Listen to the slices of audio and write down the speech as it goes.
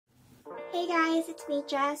Hey guys, it's me,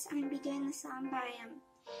 Jess. I'm gonna be doing the song by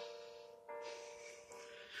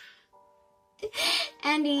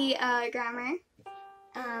Andy Grammer.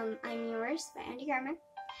 I'm Yours by Andy Grammer.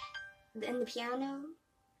 And the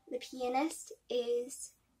pianist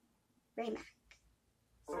is Ray Mack.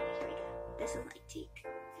 So here we go. This is like take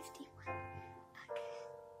 51. Okay.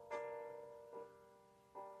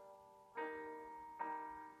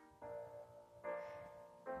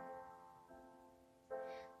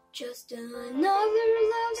 Just another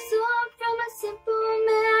love song from a simple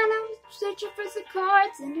man. I was searching for some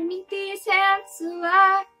cards underneath his hands, so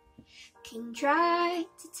I can try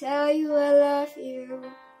to tell you I love you.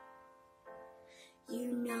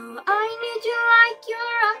 You know I need you like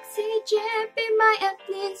your oxygen, be my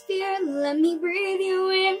atmosphere. Let me breathe you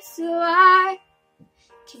in, so I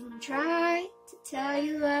can try to tell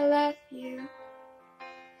you I love you.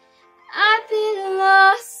 I've been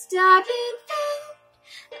lost, I've been found.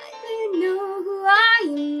 I don't know who I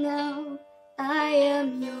am now. I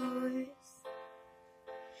am yours.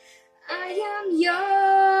 I am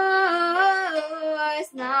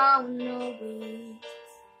yours now and always.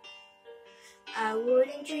 I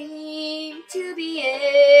wouldn't dream to be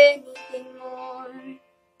anything more.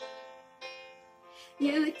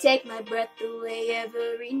 You take my breath away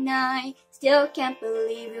every night. Still can't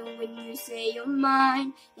believe it when you say you're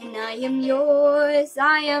mine. And I am yours,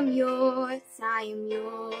 I am yours, I am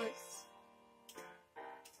yours.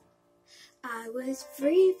 I was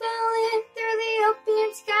free falling through the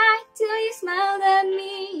open sky till you smiled at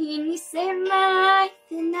me and you saved my life.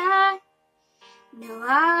 And I know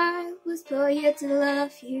I was put here to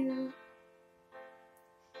love you.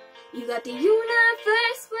 You got the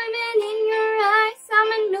universe swimming in your eyes.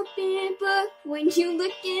 I'm an open book. When you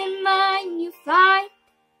look in mine, you find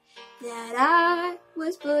that I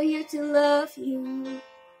was put here to love you.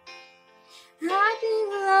 I've been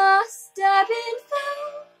lost, I've been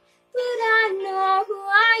found, but I know who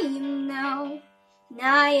I am now, and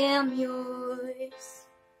I am yours.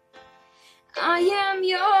 I am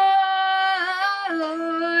yours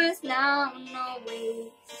now and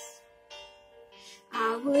always.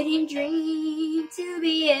 I wouldn't dream to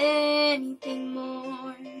be anything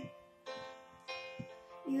more.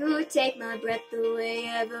 You take my breath away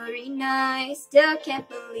every night. Still can't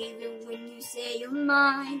believe it when you say you're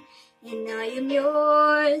mine. And I am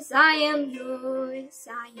yours, I am yours,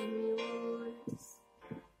 I am yours.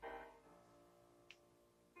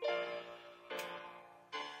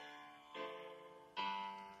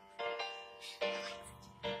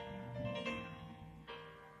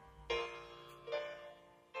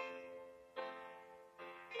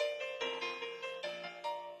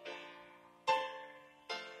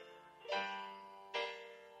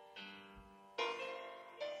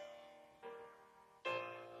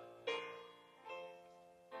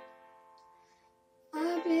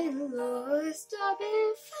 I've been lost, I've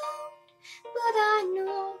been found, but I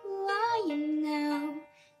know who I am now,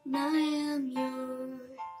 and I am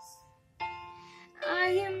yours. I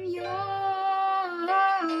am yours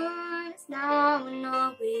now and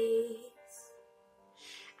always.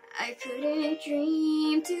 I couldn't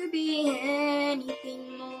dream to be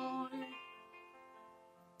anything more.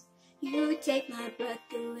 You take my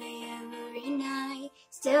breath away every night.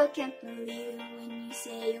 Still can't believe it when you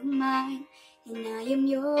say you're mine. And I am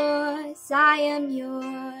yours, I am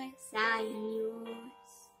yours, I am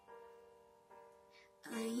yours.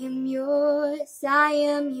 I am yours, I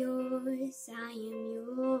am yours, I am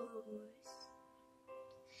yours.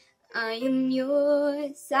 I am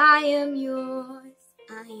yours, I am yours,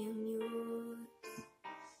 I am yours.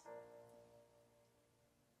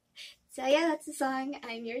 So yeah, that's the song,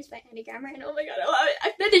 I'm Yours by Andy Grammer, and oh my god, I love it.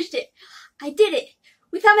 I finished it. I did it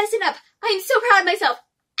without messing up. I am so proud of myself.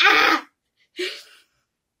 Ah!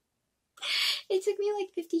 It took me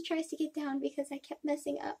like 50 tries to get down because I kept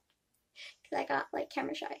messing up. Because I got like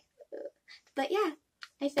camera shy. But yeah,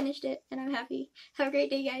 I finished it and I'm happy. Have a great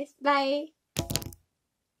day, guys. Bye.